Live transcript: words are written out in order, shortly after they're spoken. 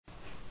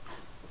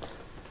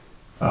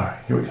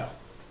Alright, here we go.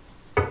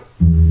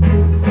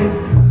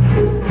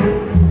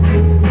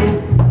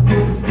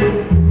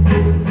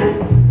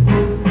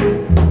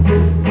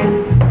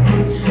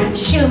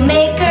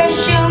 Shoemaker,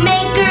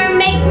 shoemaker,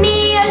 make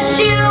me a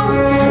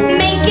shoe.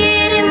 Make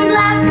it in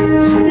black,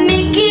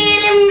 make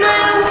it in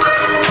blue.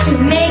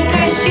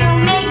 Shoemaker,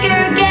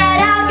 shoemaker, get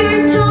out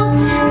your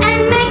tools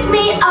and make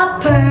me a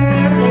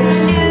perfect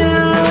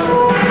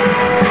shoe.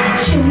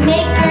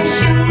 Shoemaker,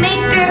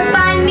 shoemaker,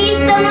 find me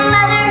some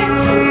leather.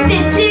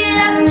 Stitch it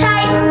up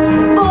tight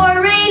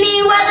for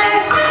rainy weather.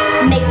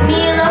 Make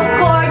me look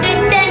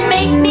gorgeous and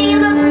make me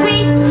look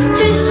sweet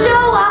to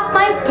show off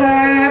my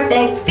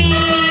perfect feet.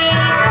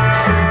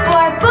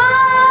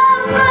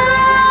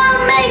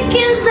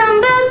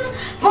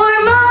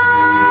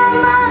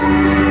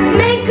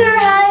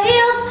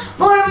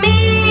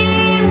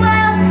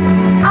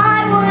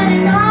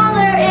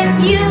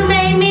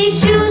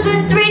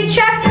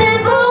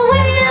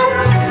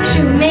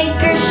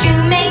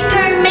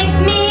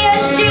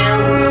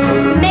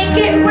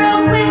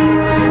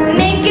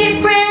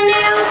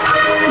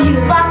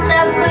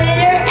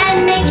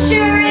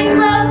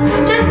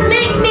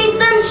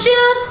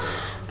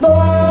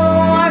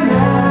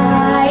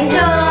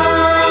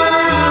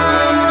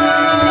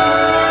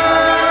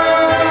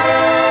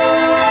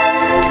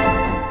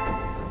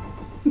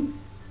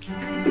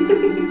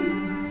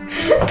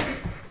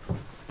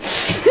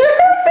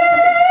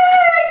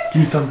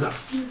 Give me a thumbs up.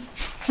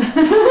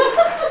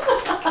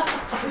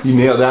 You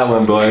nailed that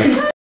one, boy.